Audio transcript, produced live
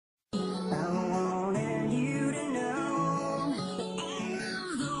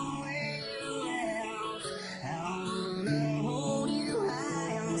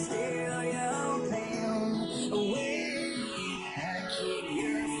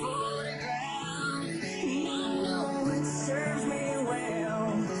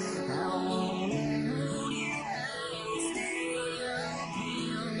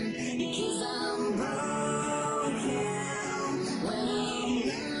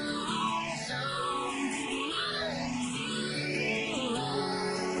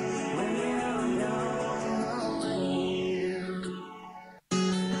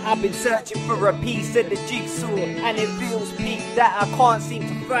I've been searching for a piece of the jigsaw, and it feels peak that I can't seem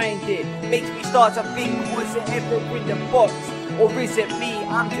to find it. Makes me start to think, was it ever in the box? Or is it me,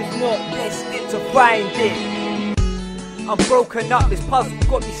 I'm just not destined to find it? I'm broken up, this puzzle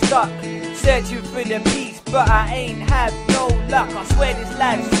got me stuck, searching for the piece, but I ain't had no luck. I swear this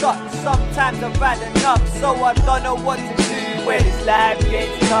life sucks, sometimes I've had enough, so I don't know what to do when this life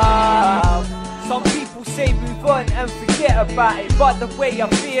gets tough. Some people say move on and forget about it, but the way I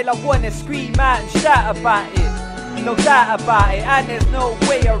feel I wanna scream out and shout about it. No doubt about it, and there's no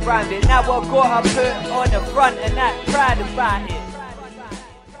way around it. Now I gotta put on the front and act proud about it.